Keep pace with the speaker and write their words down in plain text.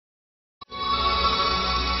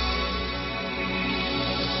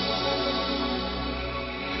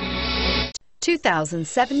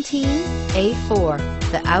2017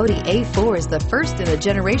 A4. The Audi A4 is the first in a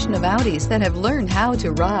generation of Audis that have learned how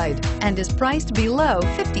to ride and is priced below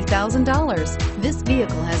 $50,000. This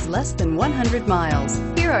vehicle has less than 100 miles.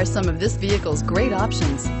 Here are some of this vehicle's great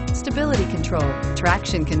options: stability control,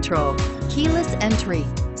 traction control, keyless entry,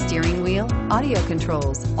 steering wheel audio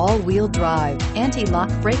controls, all-wheel drive,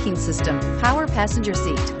 anti-lock braking system, power passenger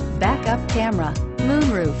seat, backup camera,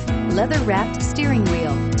 moonroof, leather-wrapped steering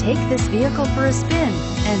wheel. Take this vehicle for a spin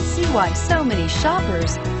and see why so many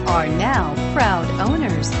shoppers are now proud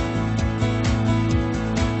owners.